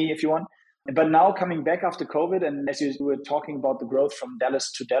company, if you want. But now coming back after COVID, and as you were talking about the growth from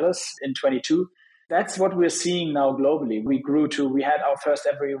Dallas to Dallas in 22, that's what we're seeing now globally. We had our first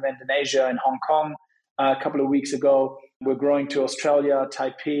ever event in Asia, in Hong Kong, a couple of weeks ago. We're growing to Australia,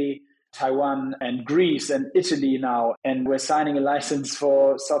 Taipei, Taiwan, and Greece and Italy now. And we're signing a license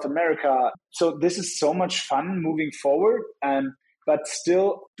for South America. So this is so much fun moving forward. But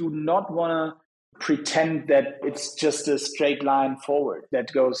still do not want to pretend that it's just a straight line forward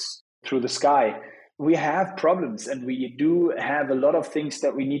that goes through the sky. We have problems and we do have a lot of things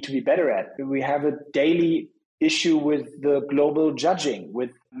that we need to be better at. We have a daily issue with the global judging, with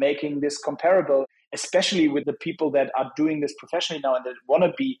making this comparable, especially with the people that are doing this professionally now and that want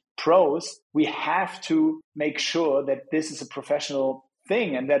to be pros. We have to make sure that this is a professional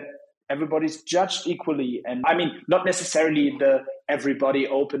thing and that everybody's judged equally. And I mean, not necessarily the everybody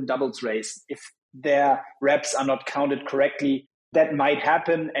open doubles race. If their reps are not counted correctly, that might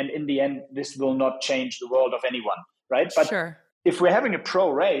happen. And in the end, this will not change the world of anyone, right? But sure. If we're having a pro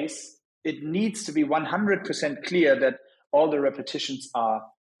race, it needs to be 100% clear that all the repetitions are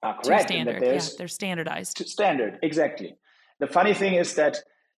correct. To standard. And that They're standardized. Standard, exactly. The funny thing is that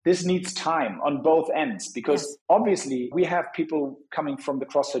this needs time on both ends, because Yes. obviously we have people coming from the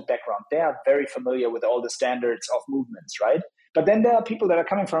CrossFit background. They are very familiar with all the standards of movements, right? But then there are people that are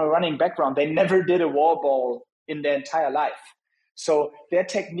coming from a running background. They never did a wall ball in their entire life. So their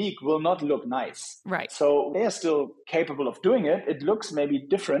technique will not look nice. Right. So they are still capable of doing it. It looks maybe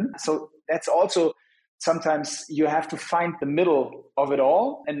different. So that's also sometimes you have to find the middle of it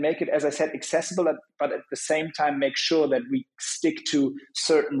all and make it, as I said, accessible, but at the same time, make sure that we stick to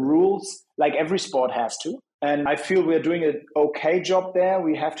certain rules like every sport has to. And I feel we're doing an okay job there.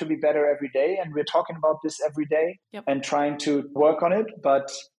 We have to be better every day. And we're talking about this every day Yep. and trying to work on it.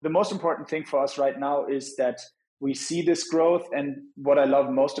 But the most important thing for us right now is that we see this growth. And what I love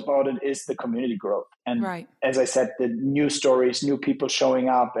most about it is the community growth. And Right. as I said, the new stories, new people showing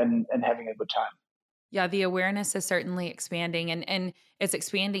up and having a good time. Yeah, the awareness is certainly expanding and it's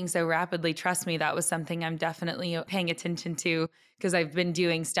expanding so rapidly. Trust me, that was something I'm definitely paying attention to because I've been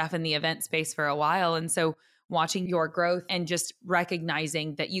doing stuff in the event space for a while. And so watching your growth and just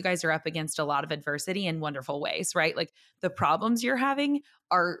recognizing that you guys are up against a lot of adversity in wonderful ways, right? Like the problems you're having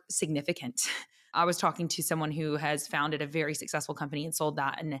are significant. I was talking to someone who has founded a very successful company and sold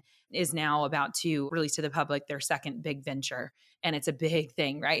that and is now about to release to the public their second big venture. And it's a big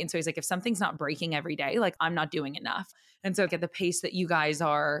thing, right? And so he's like, if something's not breaking every day, like I'm not doing enough. And so at the pace that you guys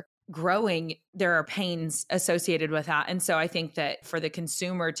are growing, there are pains associated with that. And so I think that for the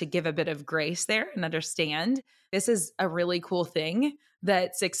consumer to give a bit of grace there and understand this is a really cool thing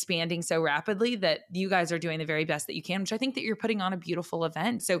that's expanding so rapidly that you guys are doing the very best that you can, which I think that you're putting on a beautiful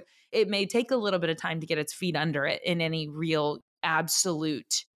event. So it may take a little bit of time to get its feet under it in any real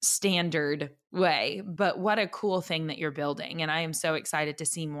absolute standard way, but what a cool thing that you're building. And I am so excited to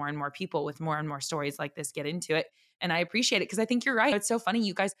see more and more people with more and more stories like this get into it. And I appreciate it because I think you're right. It's so funny.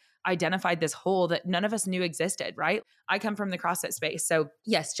 You guys identified this hole that none of us knew existed, right? I come from the CrossFit space. So,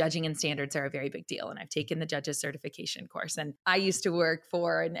 yes, judging and standards are a very big deal. And I've taken the judges certification course. And I used to work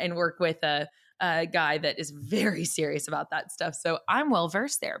for and work with a guy that is very serious about that stuff. So I'm well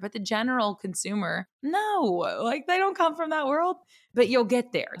versed there. But the general consumer, no, like they don't come from that world. But you'll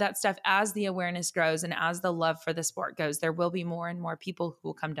get there. That stuff, as the awareness grows and as the love for the sport goes, there will be more and more people who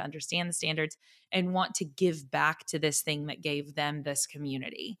will come to understand the standards and want to give back to this thing that gave them this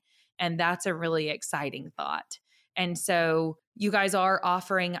community. And that's a really exciting thought. And so you guys are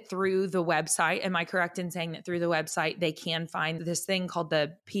offering through the website. Am I correct in saying that through the website, they can find this thing called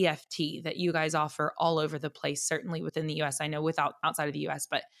the PFT that you guys offer all over the place, certainly within the US? I know outside of the US,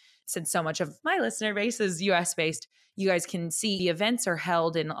 but since so much of my listener base is US based, you guys can see the events are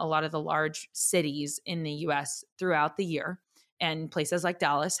held in a lot of the large cities in the US throughout the year. And places like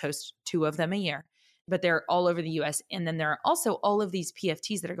Dallas host 2 of them a year, but they're all over the US. And then there are also all of these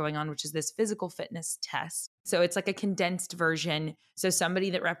PFTs that are going on, which is this physical fitness test. So it's like a condensed version. So somebody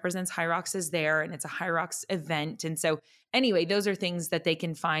that represents HYROX is there and it's a HYROX event. And so anyway, those are things that they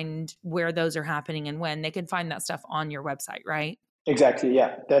can find where those are happening and when. They can find that stuff on your website, right? Exactly.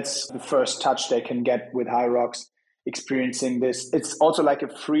 Yeah. That's the first touch they can get with HYROX, experiencing this. It's also like a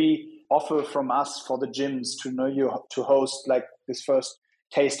free offer from us for the gyms to know you to host like this first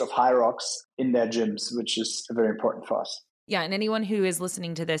taste of HYROX in their gyms, which is very important for us. Yeah. And anyone who is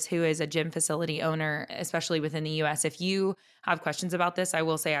listening to this who is a gym facility owner, especially within the US, if you have questions about this, I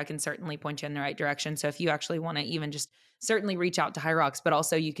will say I can certainly point you in the right direction. So if you actually want to even just certainly reach out to HYROX, but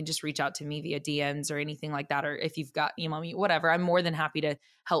also you can just reach out to me via DMs or anything like that. Or if you've got email me, whatever, I'm more than happy to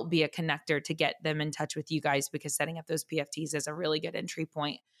help be a connector to get them in touch with you guys because setting up those PFTs is a really good entry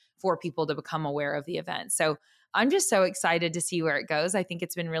point for people to become aware of the event. So I'm just so excited to see where it goes. I think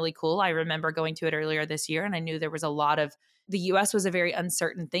it's been really cool. I remember going to it earlier this year and I knew there was a lot of the US was a very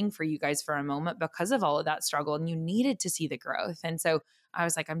uncertain thing for you guys for a moment because of all of that struggle and you needed to see the growth. And so I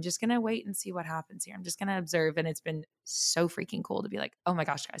was like, I'm just going to wait and see what happens here. I'm just going to observe. And it's been so freaking cool to be like, oh my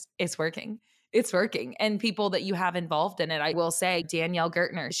gosh, guys, it's working. It's working. And people that you have involved in it, I will say Danielle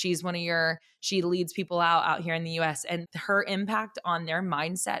Gertner, she leads people out here in the US and her impact on their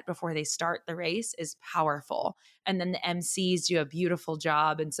mindset before they start the race is powerful. And then the MCs do a beautiful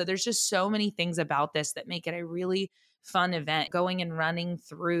job. And so there's just so many things about this that make it a really fun event, going and running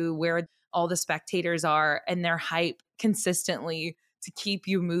through where all the spectators are and their hype consistently to keep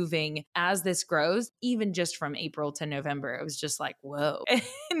you moving as this grows, even just from April to November. It was just like, whoa. And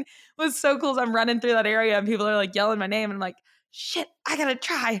it was so cool. I'm running through that area and people are like yelling my name. And I'm like, shit, I gotta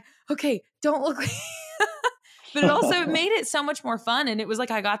try. Okay, don't look. But it also made it so much more fun. And it was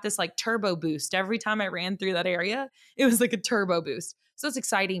like I got this like turbo boost every time I ran through that area. It was like a turbo boost. So it's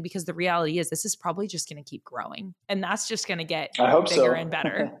exciting because the reality is this is probably just going to keep growing. And that's just going to get I hope bigger so. and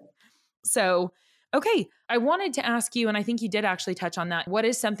better. So Okay. I wanted to ask you, and I think you did actually touch on that. What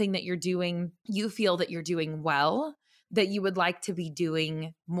is something that you're doing, you feel that you're doing well, that you would like to be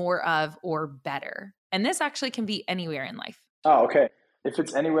doing more of or better? And this actually can be anywhere in life. Oh, okay. If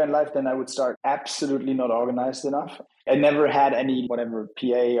it's anywhere in life, then I would start absolutely not organized enough. I never had any whatever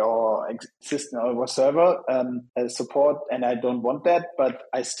PA or assistant or whatsoever support, and I don't want that. But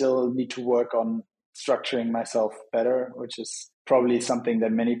I still need to work on structuring myself better, which is probably something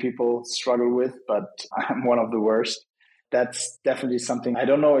that many people struggle with. But I'm one of the worst. That's definitely something I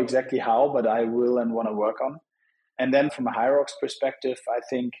don't know exactly how, but I will and want to work on. And then from a HYROX perspective, I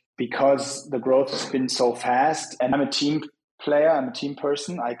think because the growth has been so fast and I'm a team player, I'm a team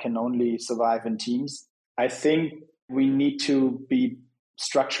person, I can only survive in teams. I think we need to be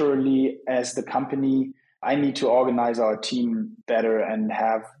structurally as the company, I need to organize our team better and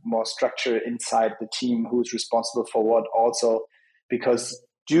have more structure inside the team who's responsible for what also, because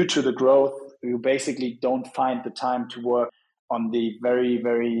due to the growth, you basically don't find the time to work on the very,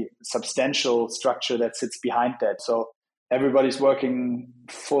 very substantial structure that sits behind that. So everybody's working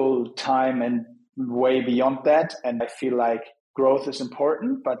full time and way beyond that. And I feel like growth is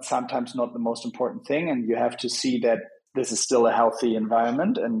important, but sometimes not the most important thing. And you have to see that this is still a healthy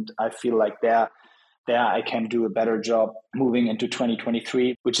environment. And I feel like there I can do a better job moving into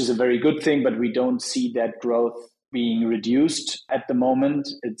 2023, which is a very good thing, but we don't see that growth being reduced at the moment.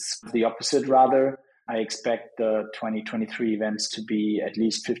 It's the opposite rather. I expect the 2023 events to be at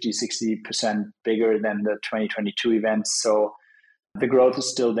least 50-60% bigger than the 2022 events. So the growth is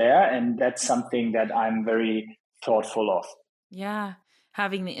still there. And that's something that I'm very thoughtful of. Yeah.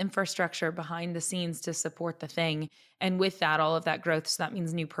 Having the infrastructure behind the scenes to support the thing. And with that, all of that growth. So that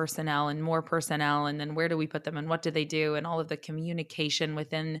means new personnel and more personnel. And then where do we put them and what do they do? And all of the communication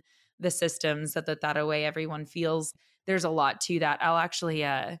within the systems that way everyone feels. There's a lot to that. I'll actually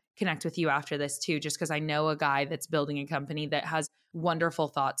connect with you after this too, just because I know a guy that's building a company that has wonderful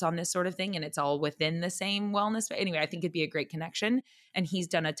thoughts on this sort of thing. And it's all within the same wellness. But anyway, I think it'd be a great connection. And he's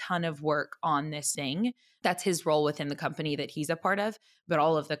done a ton of work on this thing. That's his role within the company that he's a part of, but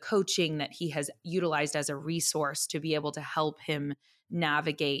all of the coaching that he has utilized as a resource to be able to help him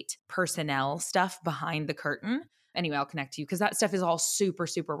navigate personnel stuff behind the curtain. Anyway, I'll connect to you because that stuff is all super,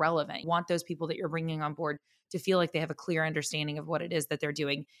 super relevant. You want those people that you're bringing on board to feel like they have a clear understanding of what it is that they're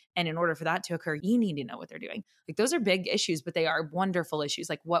doing. And in order for that to occur, you need to know what they're doing. Like those are big issues, but they are wonderful issues.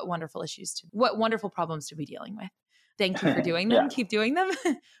 Like what wonderful problems to be dealing with. Thank you for doing them. Yeah, Keep doing them,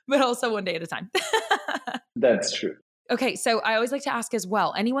 but also one day at a time. that's true. Okay. So I always like to ask as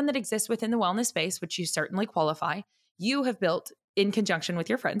well, anyone that exists within the wellness space, which you certainly qualify, you have built in conjunction with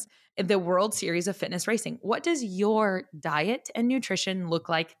your friends, the World Series of Fitness Racing. What does your diet and nutrition look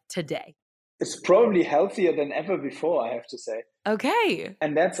like today? It's probably healthier than ever before, I have to say. Okay.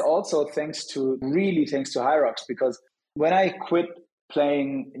 And that's also thanks to HYROX, because when I quit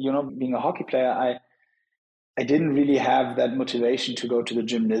playing, being a hockey player, I didn't really have that motivation to go to the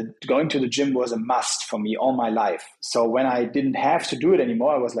gym. Going to the gym was a must for me all my life. So when I didn't have to do it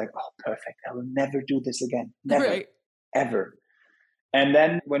anymore, I was like, oh, perfect. I will never do this again. Never, Right. ever. And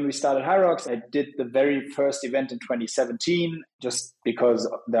then when we started HYROX, I did the very first event in 2017, just because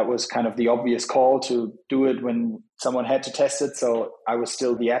that was kind of the obvious call to do it when someone had to test it. So I was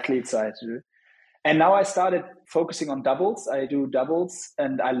still the athlete, so I had to do it. And now I started focusing on doubles. I do doubles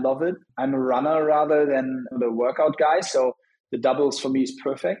and I love it. I'm a runner rather than the workout guy. So the doubles for me is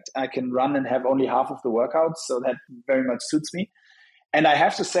perfect. I can run and have only half of the workouts. So that very much suits me. And I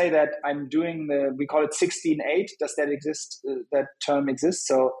have to say that I'm doing we call it 16-8. Does that exist? That term exists.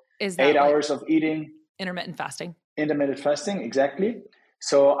 So Is that 8 hours of eating. intermittent fasting? Intermittent fasting, exactly.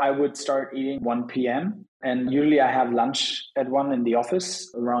 So I would start eating 1 p.m. And usually I have lunch at 1 in the office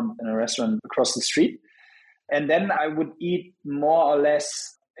around in a restaurant across the street. And then I would eat more or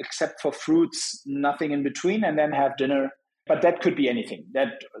less, except for fruits, nothing in between, and then have dinner. But that could be anything.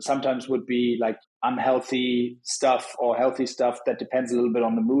 That sometimes would be like unhealthy stuff or healthy stuff. That depends a little bit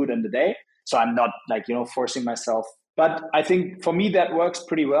on the mood and the day. So I'm not like, forcing myself. But I think for me, that works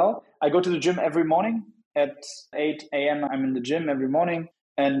pretty well. I go to the gym every morning at 8 a.m. I'm in the gym every morning.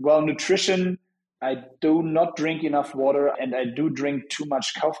 And nutrition, I do not drink enough water and I do drink too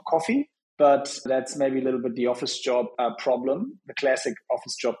much coffee. But that's maybe a little bit the office job problem, the classic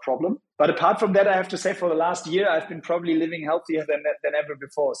office job problem. But apart from that, I have to say for the last year, I've been probably living healthier than ever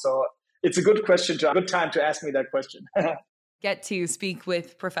before. So it's a good good time to ask me that question. Get to speak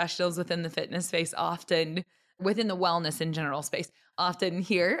with professionals within the fitness space often, within the wellness in general space, often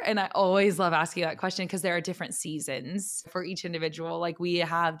hear. And I always love asking that question because there are different seasons for each individual. Like we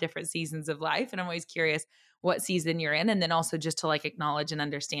have different seasons of life. And I'm always curious what season you're in. And then also just to like acknowledge and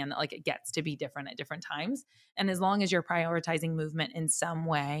understand that like it gets to be different at different times. And as long as you're prioritizing movement in some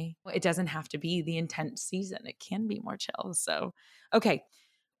way, it doesn't have to be the intense season. It can be more chill. So, okay.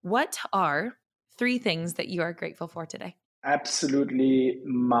 What are 3 things that you are grateful for today? Absolutely,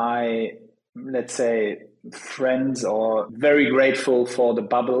 my, let's say, friends, or very grateful for the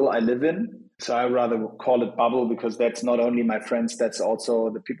bubble I live in. So I rather call it bubble because that's not only my friends, that's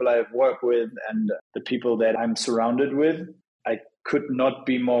also the people I work with and the people that I'm surrounded with. I could not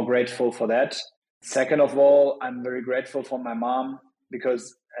be more grateful for that. Second of all, I'm very grateful for my mom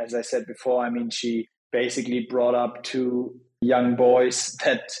because, as I said before, I mean, she basically brought up 2 young boys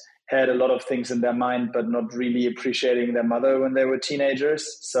that had a lot of things in their mind, but not really appreciating their mother when they were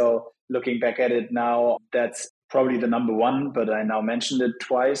teenagers. So looking back at it now, that's probably the number one, but I now mentioned it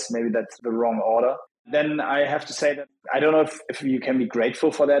twice. Maybe that's the wrong order. Then I have to say that I don't know if you can be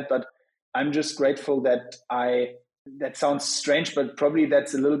grateful for that, but I'm just grateful that that sounds strange, but probably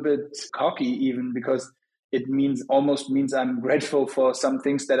that's a little bit cocky even because it almost means I'm grateful for some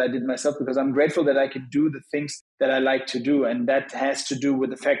things that I did myself because I'm grateful that I can do the things that I like to do. And that has to do with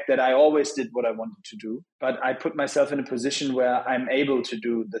the fact that I always did what I wanted to do. But I put myself in a position where I'm able to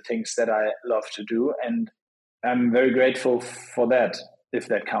do the things that I love to do. And I'm very grateful for that, if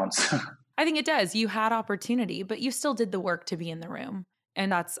that counts. I think it does. You had opportunity, but you still did the work to be in the room.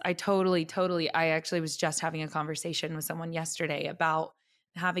 And I totally, I actually was just having a conversation with someone yesterday about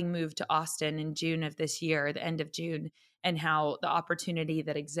having moved to Austin in June of this year, the end of June, and how the opportunity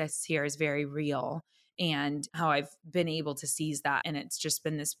that exists here is very real and how I've been able to seize that. And it's just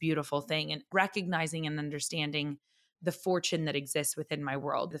been this beautiful thing and recognizing and understanding the fortune that exists within my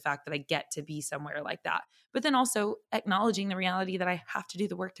world, the fact that I get to be somewhere like that, but then also acknowledging the reality that I have to do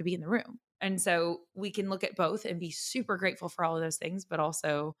the work to be in the room. And so we can look at both and be super grateful for all of those things, but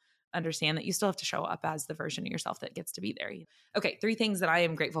also understand that you still have to show up as the version of yourself that gets to be there. Okay, 3 things that I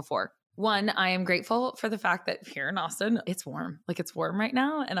am grateful for. One, I am grateful for the fact that here in Austin, it's warm. Like it's warm right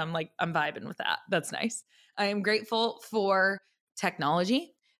now. And I'm vibing with that. That's nice. I am grateful for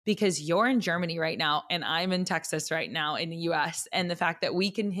technology because you're in Germany right now and I'm in Texas right now in the US. And the fact that we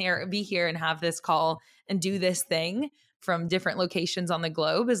can be here and have this call and do this thing from different locations on the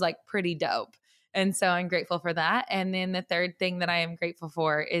globe is like pretty dope. And so I'm grateful for that. And then the third thing that I am grateful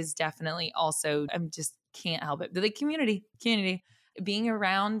for is definitely also, I'm just can't help it. The community, being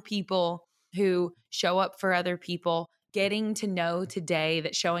around people who show up for other people, getting to know today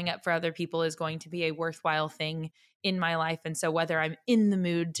that showing up for other people is going to be a worthwhile thing in my life. And so whether I'm in the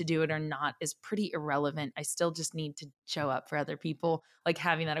mood to do it or not is pretty irrelevant. I still just need to show up for other people. Like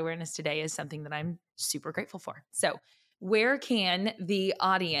having that awareness today is something that I'm super grateful for. So where can the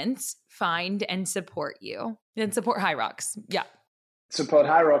audience find and support you and support HYROX? Yeah. Support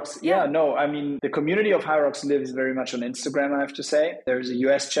HYROX. Yeah. Yeah, no, I mean, the community of HYROX lives very much on Instagram, I have to say. There's a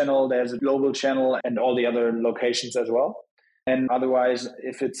US channel, there's a global channel, and all the other locations as well. And otherwise,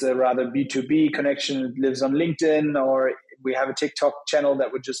 if it's a rather B2B connection, it lives on LinkedIn, or we have a TikTok channel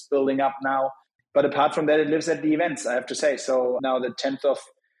that we're just building up now. But apart from that, it lives at the events, I have to say. So now the 10th of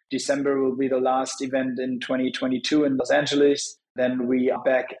December will be the last event in 2022 in Los Angeles. Then we are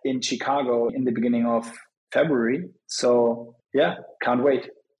back in Chicago in the beginning of February. So yeah, can't wait.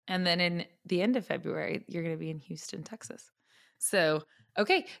 And then in the end of February, you're going to be in Houston, Texas. So,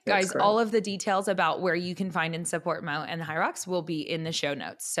 okay, That's guys, correct. all of the details about where you can find and support Mo and HYROX will be in the show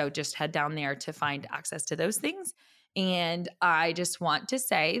notes. So just head down there to find access to those things. And I just want to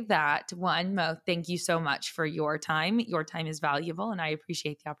say that one, Mo, thank you so much for your time. Your time is valuable, and I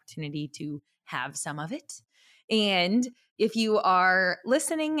appreciate the opportunity to have some of it. And if you are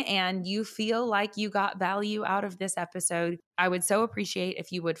listening and you feel like you got value out of this episode, I would so appreciate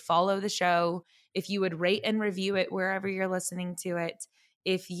if you would follow the show, if you would rate and review it wherever you're listening to it,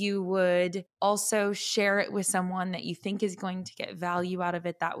 if you would also share it with someone that you think is going to get value out of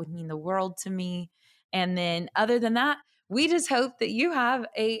it, that would mean the world to me. And then other than that, we just hope that you have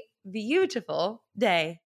a beautiful day.